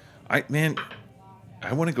 I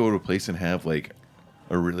want to go to a place and have a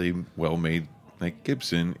really well-made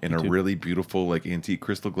Gibson and a really beautiful antique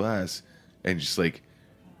crystal glass and just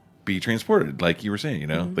be transported like you were saying,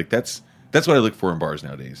 that's what I look for in bars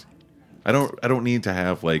nowadays. I don't need to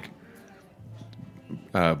have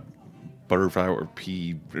butterfly or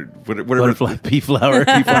pea, whatever. Butterfly pea flower.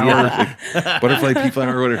 Butterfly pea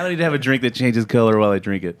flower. Whatever. I don't need to have a drink that changes color while I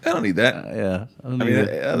drink it. I don't need that. Yeah. I don't need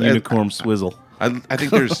a unicorn swizzle. I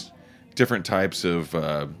think there's different types of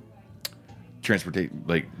transportative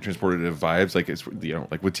vibes. It's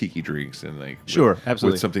with tiki drinks and sure,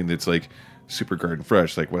 absolutely, with something that's super garden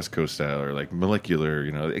fresh, West Coast style, or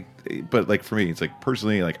molecular. But for me, it's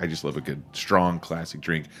personally, I just love a good, strong, classic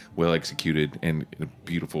drink, well executed, and a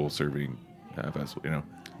beautiful serving vessel.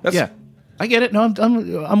 I get it. No,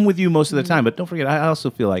 I'm with you most of the time, but don't forget, I also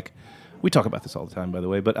feel we talk about this all the time, by the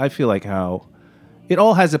way, but I feel how it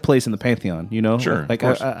all has a place in the pantheon. Sure.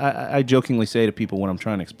 I jokingly say to people when I'm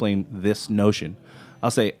trying to explain this notion, I'll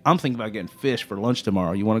say, I'm thinking about getting fish for lunch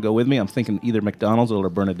tomorrow. You want to go with me? I'm thinking either McDonald's or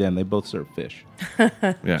Bernardin. They both serve fish.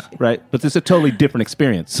 Yeah. Right? But it's a totally different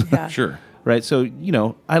experience. Yeah. Sure. right? So,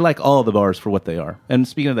 I like all the bars for what they are. And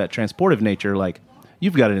speaking of that transportive nature, like,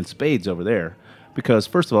 you've got it in spades over there. Because,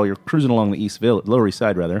 first of all, you're cruising along the Lower East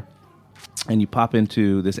Side, rather, and you pop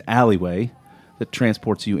into this alleyway that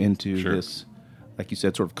transports you into this, like you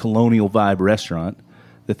said, sort of colonial vibe restaurant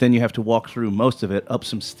that then you have to walk through most of it up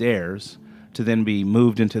some stairs to then be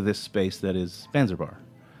moved into this space that is Banzarbar.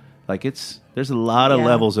 Like, there's a lot of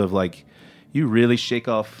levels of, like, you really shake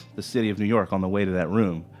off the city of New York on the way to that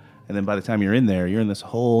room. And then by the time you're in there, you're in this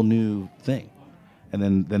whole new thing.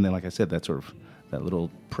 And then like I said, that sort of, that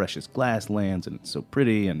little precious glass lands, and it's so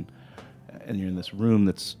pretty, and you're in this room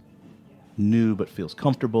that's new but feels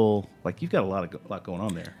comfortable. Like, you've got a lot going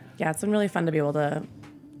on there. Yeah, it's been really fun to be able to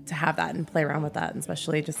have that and play around with that, and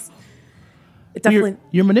especially just it definitely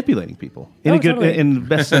you're manipulating people in in the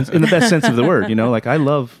best sense of the word. Like, I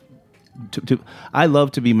love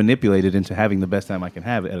to be manipulated into having the best time I can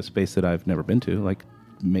have at a space that I've never been to, like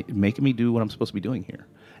making me do what I'm supposed to be doing here.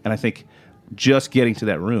 And I think just getting to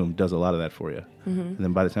that room does a lot of that for you. Mm-hmm. And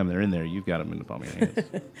then by the time they're in there, you've got them in the palm of your hands.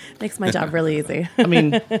 Makes my job really easy. I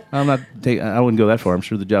mean, I wouldn't go that far. I'm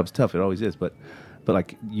sure the job's tough. It always is. But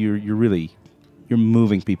like, you're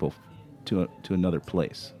moving people to another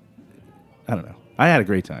place. I don't know. I had a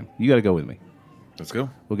great time. You got to go with me. Let's go.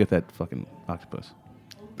 We'll get that fucking octopus.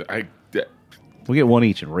 We'll get one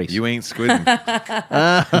each and race. You ain't squidding. Jesus.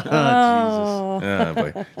 Oh,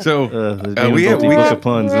 boy. So we have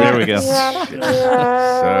puns. There we go.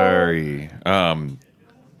 Sorry. Don't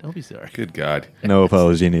be sorry. Good God. No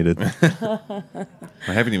apology needed. I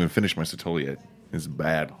haven't even finished my Satol yet. It's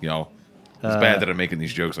bad, y'all. It's bad that I'm making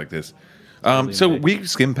these jokes like this. So we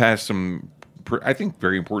skimmed past some, I think,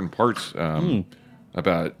 very important parts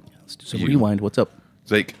about. Let's do some rewind. What's up?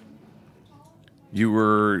 It's like you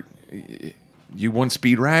won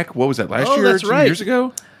Speed Rack. What was that, last year? That's 2 right. years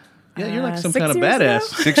ago? Yeah, you're like some kind of badass.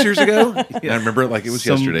 6 years ago? Yeah. I remember it like it was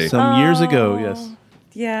yesterday. Some years ago, yes.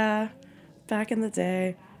 Yeah, back in the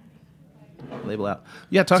day. Label out.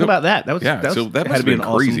 Yeah, talk about that. That that had to be an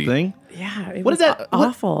awesome thing. Yeah, what is that?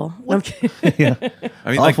 Awful. What? Yeah,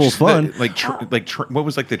 I mean, awful fun. What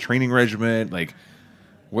was like the training regimen? Like,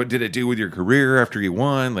 what did it do with your career after you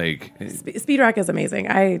won? Like, Speed Rack is amazing.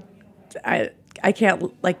 I can't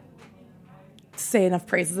say enough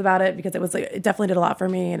praises about it, because it definitely did a lot for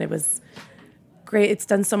me, and it was great. It's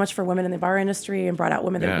done so much for women in the bar industry and brought out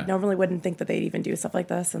women that normally wouldn't think that they'd even do stuff like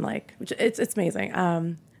this, and which it's amazing.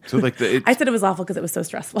 So I said it was awful because it was so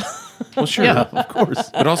stressful. Well, sure, yeah, of course.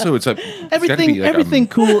 But also, it's everything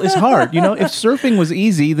cool is hard. If surfing was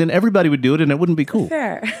easy, then everybody would do it, and it wouldn't be cool.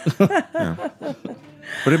 Fair. Yeah.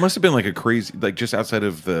 But it must have been like a crazy, just outside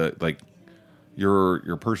of the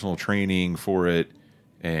your personal training for it,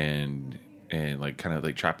 and kind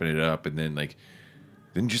of chopping it up, and then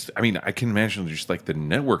just, I mean, I can imagine just the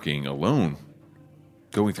networking alone,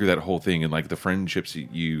 going through that whole thing, and the friendships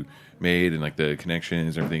you made, and the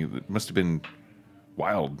connections and everything. It must have been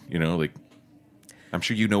wild, I'm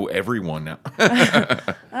sure you know everyone now.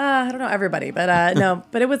 I don't know everybody, but no,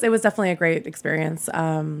 but it was definitely a great experience.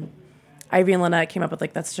 Ivy and Lynette came up with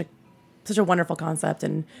that's such a wonderful concept,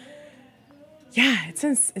 and yeah, it's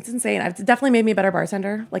insane. It's definitely made me a better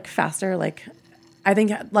bartender, faster. I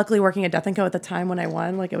think luckily working at Death & Co. at the time when I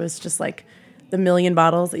won, it was just the million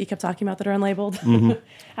bottles that you kept talking about that are unlabeled. Mm-hmm.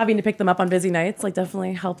 Having to pick them up on busy nights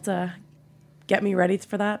definitely helped get me ready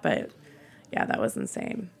for that. But yeah, that was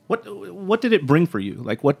insane. What did it bring for you?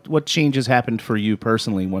 What changes happened for you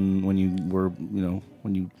personally when you were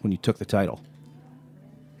when you took the title?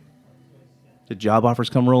 Did job offers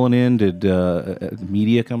come rolling in? Did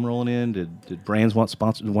media come rolling in? Did brands want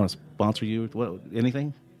to sponsor you?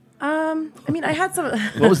 Anything? I mean, I had some.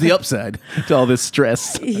 What was the upside to all this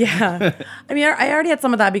stress? Yeah, I mean, I already had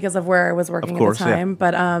some of that because of where I was working at the time. Yeah.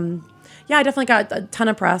 But yeah, I definitely got a ton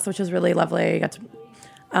of press, which was really lovely. I got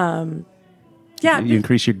to, you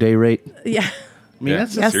increase your day rate. Yeah, I mean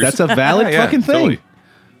that's a valid fucking thing. Totally.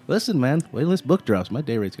 Listen, man, wait till this book drops. My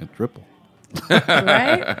day rate's gonna triple.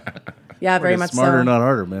 Right? Yeah, very much smarter, so. not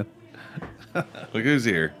harder, man. Look who's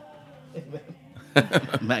here.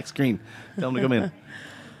 Max Green. Tell him to come in.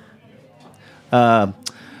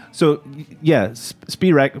 So yeah,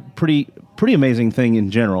 Speed Rack, pretty amazing thing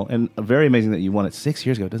in general, and very amazing that you won it 6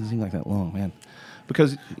 years ago. It doesn't seem like that long, man.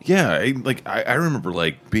 Because I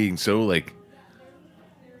remember being so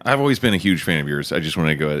I've always been a huge fan of yours. I just want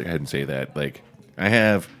to go ahead and say that I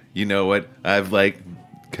have, I've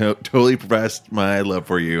totally professed my love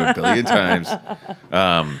for you a billion times.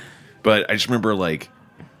 But I just remember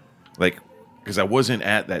because I wasn't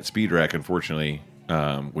at that Speed Rack, unfortunately,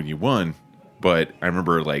 when you won. But I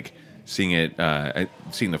remember seeing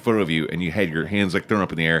the photo of you, and you had your hands like thrown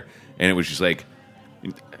up in the air, and it was just like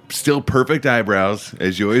still perfect eyebrows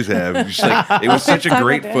as you always have. Just like, it was such a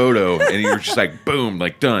great photo, and you were just like boom,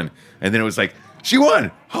 like done. And then it was like she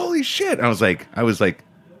won. Holy shit! I was like,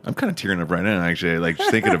 I'm kind of tearing up right now. Actually, like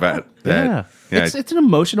just thinking about that. Yeah. It's an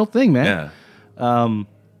emotional thing, man. Yeah.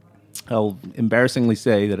 I'll embarrassingly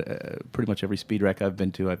say that pretty much every speed rack I've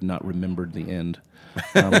been to, I've not remembered the end.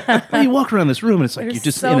 You walk around this room and it's like There's you're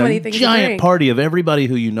just so in many a things to giant drink. party of everybody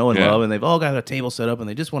who you know and Yeah. love, and they've all got a table set up and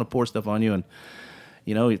they just want to pour stuff on you, and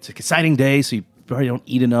it's an exciting day, so you probably don't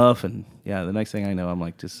eat enough, and the next thing I know, I'm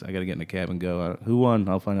like, I got to get in the cab and go. Who won?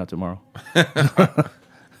 I'll find out tomorrow. Even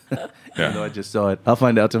though I just saw it, I'll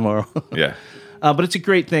find out tomorrow. Yeah. But it's a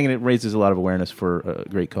great thing, and it raises a lot of awareness for a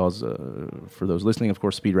great cause for those listening. Of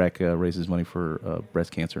course, Speed Rack raises money for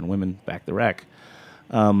breast cancer in women. Back the rack.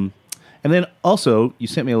 And then also, you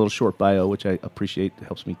sent me a little short bio, which I appreciate. It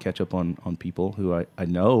helps me catch up on people who I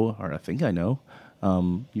know, or I think I know.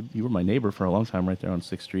 You were my neighbor for a long time right there on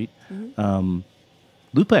 6th Street. Mm-hmm.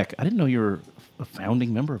 Lupec, I didn't know you were a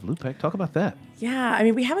founding member of Lupec. Talk about that. Yeah, I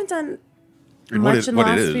mean, we haven't done And much in the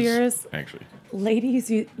last few is, years. actually. Ladies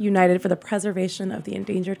United for the Preservation of the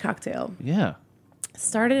Endangered Cocktail. Yeah.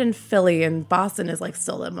 Started in Philly, and Boston is like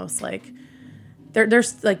still the most like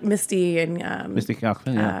there's like Misty and Misty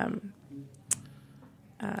Kaufman,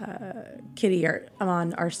 yeah. Kitty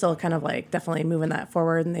are still kind of like definitely moving that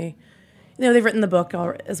forward, and they they've written the book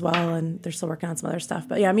as well, and they're still working on some other stuff.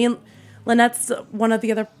 But yeah, me and Lynette's one of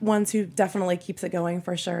the other ones who definitely keeps it going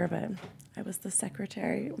for sure. But I was the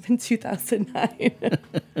secretary in 2009.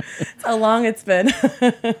 That's how long it's been.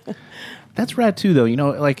 That's rad too, though.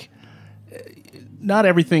 Like not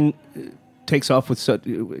everything takes off with such,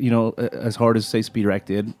 as hard as say Speed Rack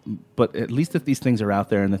did. But at least that these things are out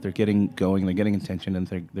there and that they're getting going, they're getting attention, and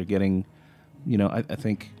they're getting, I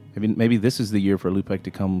think. I mean, maybe this is the year for Lupec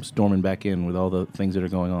to come storming back in with all the things that are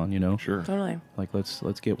going on. Sure. Totally. Like let's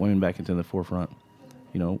get women back into the forefront.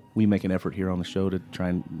 We make an effort here on the show to try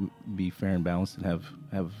and be fair and balanced and have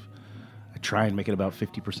I try and make it about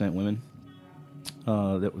 50% women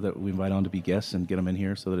that we invite on to be guests and get them in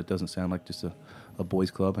here so that it doesn't sound like just a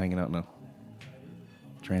boys club hanging out in a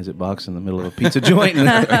transit box in the middle of a pizza joint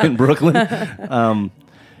in Brooklyn.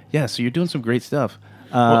 So you're doing some great stuff.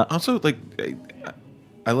 Well, also, like,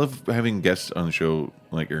 I love having guests on the show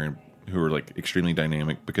like Eryn who are like extremely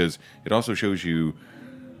dynamic, because it also shows you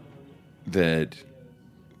that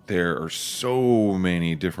there are so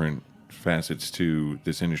many different facets to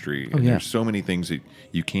this industry, and there's so many things that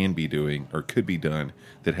you can be doing or could be done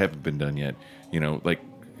that haven't been done yet. Like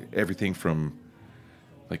everything from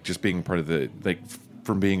like just being part of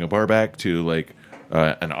from being a barback to like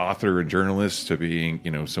an author and journalist to being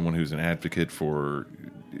someone who's an advocate for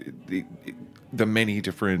the many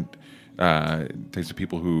different types of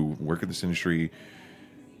people who work in this industry.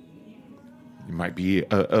 You might be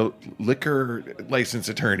a liquor license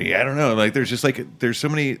attorney. I don't know. Like, there's just there's so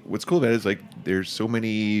many. What's cool about it is there's so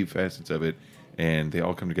many facets of it, and they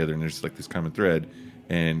all come together, and there's like this common thread.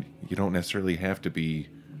 And you don't necessarily have to be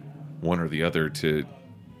one or the other to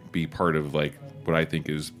be part of like what I think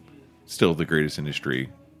is still the greatest industry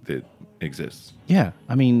that exists. Yeah,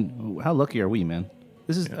 I mean, how lucky are we, man?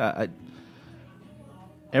 This is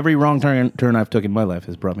every wrong turn I've took in my life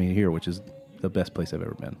has brought me here, which is the best place I've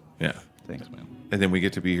ever been. Yeah. Thanks, man. And then we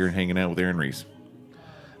get to be here and hanging out with Eryn Reece.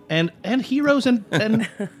 And heroes and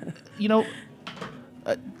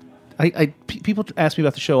people ask me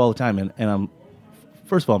about the show all the time, and I'm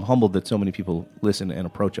first of all, I'm humbled that so many people listen and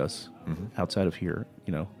approach us outside of here,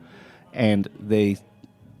 and I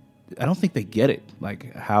don't think they get it,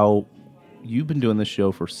 like how you've been doing this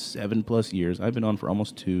show for 7+ years. I've been on for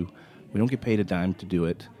almost 2. We don't get paid a dime to do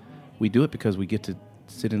it. We do it because we get to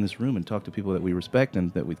sit in this room and talk to people that we respect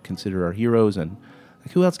and that we consider our heroes. And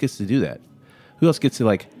like, who else gets to do that? Who else gets to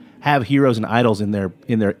like have heroes and idols in their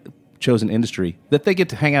chosen industry that they get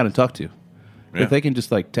to hang out and talk to? That they can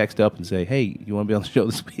just like text up and say, "Hey, you want to be on the show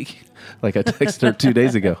this week?" Like I texted her 2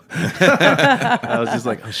 days ago. I was just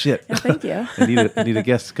like, "Oh shit!" Yeah, thank you. I need a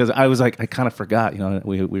guest, because I was like, I kind of forgot.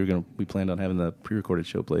 We planned on having the pre-recorded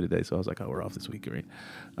show play today, so I was like, "Oh, we're off this week, right?"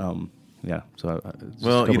 Yeah. So a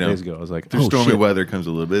couple days ago, I was like, through stormy shit. weather comes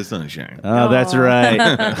a little bit of sunshine. Oh, that's right.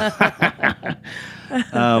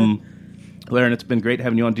 Eryn, it's been great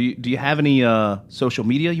having you on. Do you have any social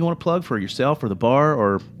media you want to plug for yourself or the bar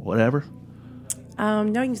or whatever? No,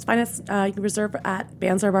 you can just find us. You can reserve at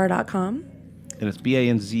banzarbar.com. And it's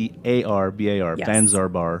BANZARBAR, yes.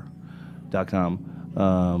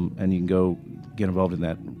 banzarbar.com. And you can go get involved in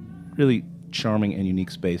that really charming and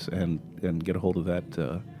unique space and get a hold of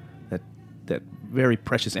that very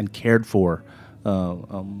precious and cared for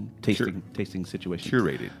tasting situation.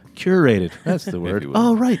 Curated. That's the word.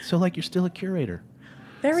 Oh, right. So like you're still a curator.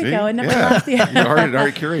 There we go. It never left the You are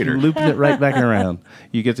a curator. Looping it right back around.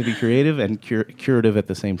 You get to be creative and curative at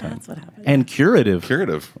the same time. That's what happens. And curative.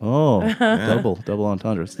 Curative. Oh, double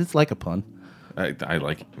entendre. It's like a pun. I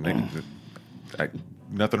like it.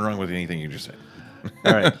 Nothing wrong with anything you just said.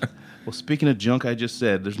 All right. Well, speaking of junk, I just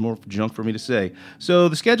said there's more junk for me to say. So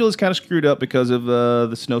the schedule is kind of screwed up because of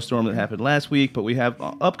the snowstorm that happened last week. But we have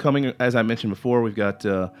upcoming, as I mentioned before, we've got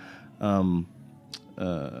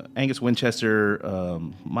Angus Winchester,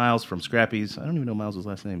 Miles from Scrappy's. I don't even know Miles'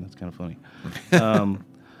 last name. That's kind of funny.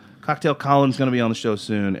 Cocktail Colin's going to be on the show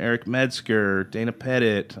soon. Eric Metzger, Dana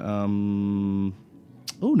Pettit.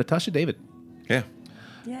 Natasha David. Yeah.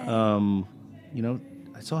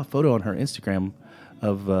 I saw a photo on her Instagram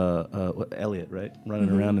of Elliot, right, running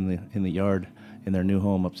around in the yard in their new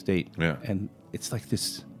home upstate. Yeah. And it's like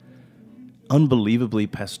this unbelievably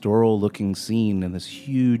pastoral-looking scene in this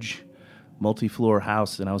huge multi-floor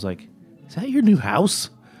house, and I was like, "Is that your new house?"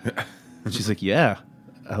 And she's like, "Yeah."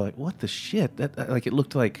 I was like, "What the shit?" That like it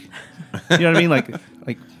looked like, you know what I mean? Like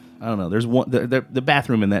I don't know. There's one the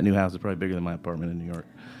bathroom in that new house is probably bigger than my apartment in New York.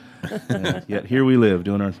 Yet here we live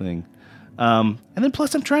doing our thing. And then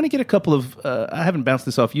plus I'm trying to get a couple of I haven't bounced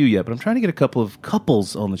this off you yet, but I'm trying to get a couple of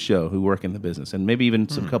couples on the show who work in the business, and maybe even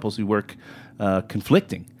some couples who work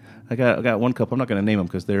conflicting. I got one couple. I'm not going to name them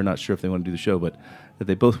because they're not sure if they want to do the show, but that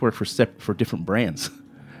they both work for different brands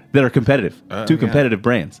that are competitive. Two competitive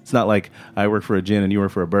brands. It's not like I work for a gin and you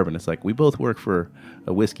work for a bourbon. It's like we both work for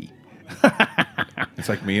a whiskey. It's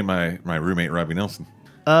like me and my roommate Robbie Nelson.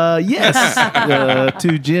 Yes,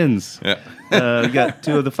 2 gins. Yeah. We got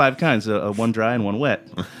 2 of the 5 kinds, one dry and one wet.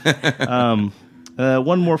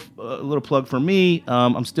 One more little plug for me.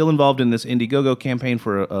 I'm still involved in this Indiegogo campaign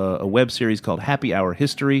for a web series called Happy Hour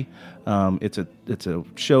History. It's a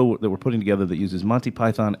show that we're putting together that uses Monty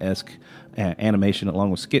Python-esque animation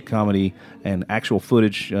along with skit comedy and actual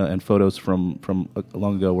footage and photos from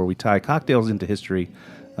long ago where we tie cocktails into history.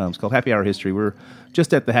 It's called Happy Hour History. We're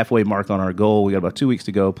just at the halfway mark on our goal. We got about 2 weeks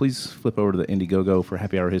to go. Please flip over to the Indiegogo for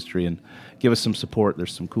Happy Hour History and give us some support.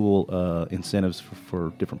 There's some cool incentives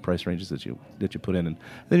for different price ranges that you put in, and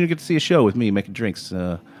then you get to see a show with me making drinks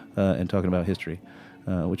and talking about history,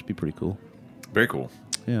 which would be pretty cool. Very cool.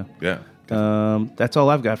 Yeah. Yeah. That's all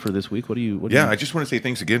I've got for this week. What do you? I just want to say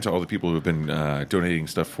thanks again to all the people who have been donating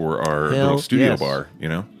stuff for our little studio bar.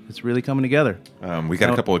 It's really coming together. We got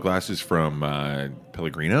a couple of glasses from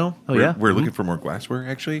Pellegrino. We're looking for more glassware,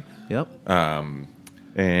 actually. Yep.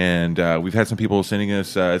 And we've had some people sending us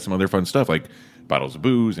some other fun stuff like bottles of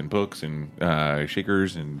booze and books and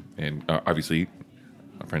shakers and obviously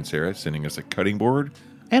our friend Sarah sending us a cutting board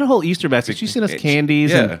and a whole Easter basket. She sent us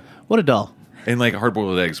candies. Yeah. And what a doll. And like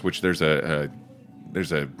hard-boiled eggs, which there's a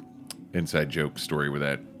inside joke story with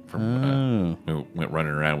that from who went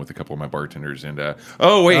running around with a couple of my bartenders. And it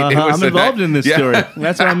was I'm involved in this story.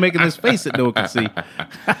 That's why I'm making this face that no one can see.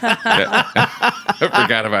 I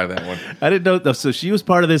forgot about that one. I didn't know. So she was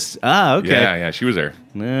part of this. Okay. Yeah, she was there.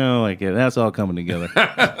 No, I get it. That's all coming together.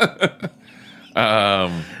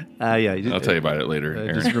 I'll tell you about it later.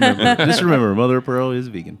 Eryn. Just remember, Mother of Pearl is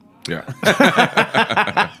vegan. Yeah.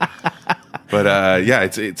 But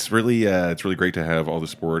it's really great to have all the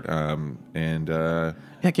support.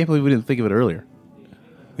 I can't believe we didn't think of it earlier.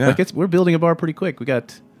 Yeah, we're building a bar pretty quick.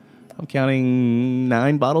 I'm counting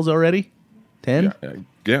 9 bottles already. 10.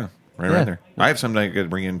 Yeah, right there. I have some that I got to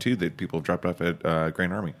bring in too that people have dropped off at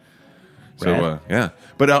Grand Army. So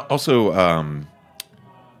but also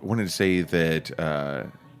wanted to say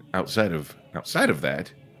that outside of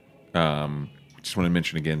that, just want to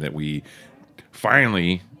mention again that we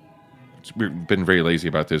finally. We've been very lazy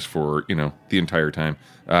about this for the entire time.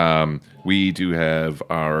 We do have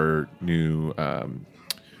our new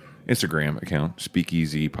Instagram account,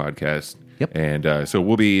 Speakeasy Podcast. Yep. And so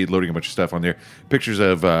we'll be loading a bunch of stuff on there. Pictures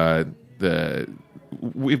of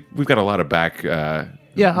we've got a lot of back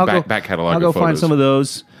catalog. I'll go of find some of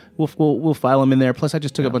those. We'll file them in there. Plus, I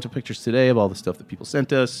just took a bunch of pictures today of all the stuff that people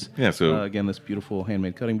sent us. Yeah. So again, this beautiful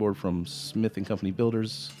handmade cutting board from Smith and Company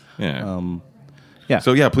Builders. Yeah.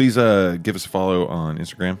 So please give us a follow on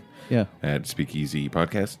Instagram. Yeah. At Speakeasy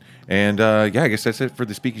Podcast. And I guess that's it for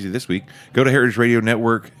the Speakeasy this week. Go to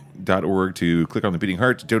heritageradionetwork.org to click on the beating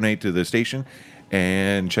heart to donate to the station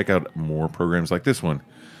and check out more programs like this one.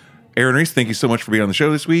 Eryn, Reece, thank you so much for being on the show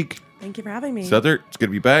this week. Thank you for having me. Souther, it's good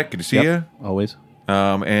to be back. Good to see you. Always.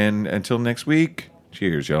 And until next week,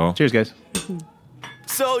 cheers, y'all. Cheers, guys.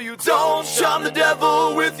 So you don't charm the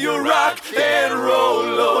devil with your rock and roll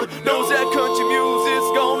load. Knows that country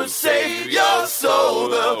music's gonna save your soul.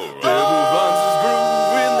 The devil runs his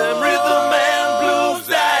groove in them rhythm and blues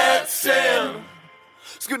that sound.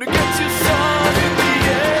 It's gonna get you sun in the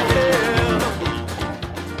air.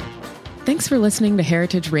 Thanks for listening to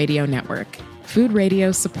Heritage Radio Network, food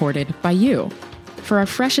radio supported by you. For our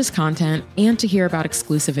freshest content and to hear about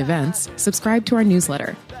exclusive events, subscribe to our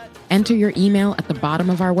newsletter. Enter your email at the bottom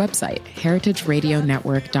of our website,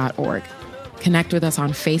 heritageradionetwork.org. Connect with us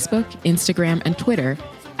on Facebook, Instagram, and Twitter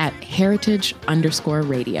at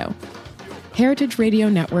heritage_radio. Heritage Radio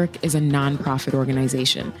Network is a nonprofit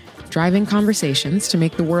organization driving conversations to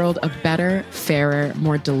make the world a better, fairer,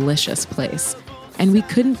 more delicious place. And we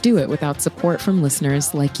couldn't do it without support from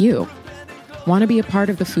listeners like you. Want to be a part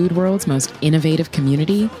of the food world's most innovative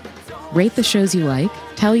community? Rate the shows you like,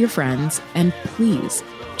 tell your friends, and please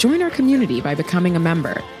join our community by becoming a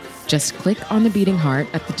member. Just click on the beating heart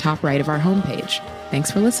at the top right of our homepage. Thanks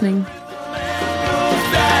for listening.